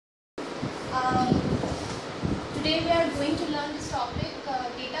Um, Today we are going to learn this topic,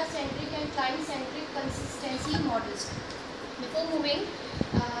 data-centric and client-centric consistency models. Before moving,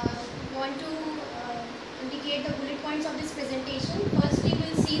 we want to indicate the bullet points of this presentation. Firstly,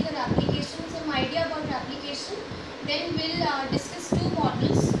 we'll see the application, some idea about the application. Then we'll discuss two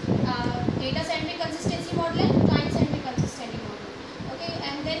models, data-centric consistency model and client-centric consistency model. Okay,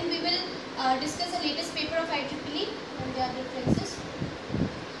 and then we will discuss the latest paper of IEEE and the other references.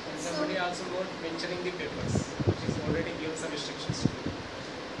 Somebody also wrote mentioning the papers, which is already given some restrictions to.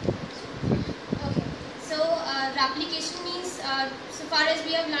 Okay, so the application means, so far as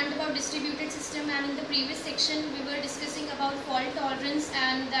we have learned about distributed system, and in the previous section we were discussing about fault tolerance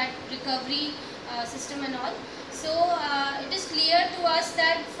and that recovery system and all. So it is clear to us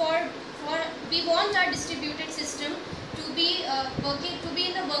that for we want our distributed system to be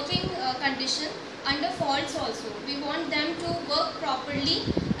in the working condition under faults also. We want them to work properly,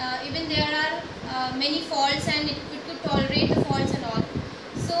 even there are many faults, and it could tolerate the faults and all.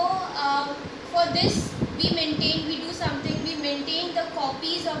 So for this we maintain the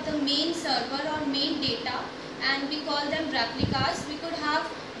copies of the main server or main data, and we call them replicas. We could have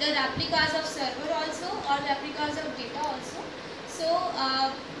the replicas of server also or replicas of data also. So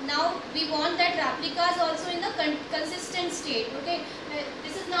now we want that replicas also in the consistent state. Okay,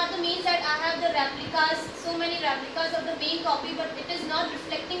 this is not the means that I have the replicas, so many replicas of the main copy, but it is not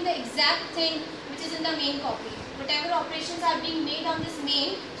reflecting the exact thing which is in the main copy. Whatever operations are being made on this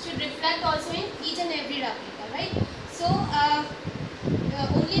main should reflect also in each and every replica, right? So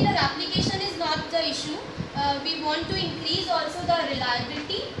only the replication is not the issue. We want to increase also the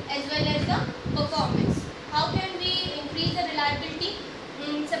reliability as well as the performance. How can we increase the reliability?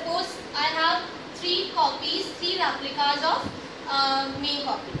 Suppose I have three replicas of main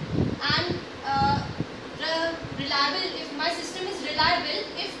copy, and reliable. If my system is reliable,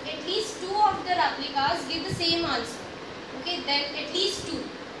 if at least two of the replicas give the same answer, okay, then at least two.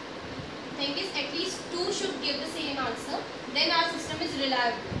 Thing is, at least two should give the same answer. Then our system is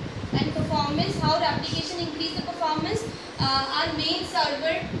reliable. And performance, how the application increase the performance? Our main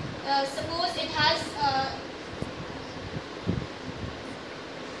server, suppose it has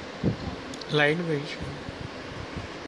Line version.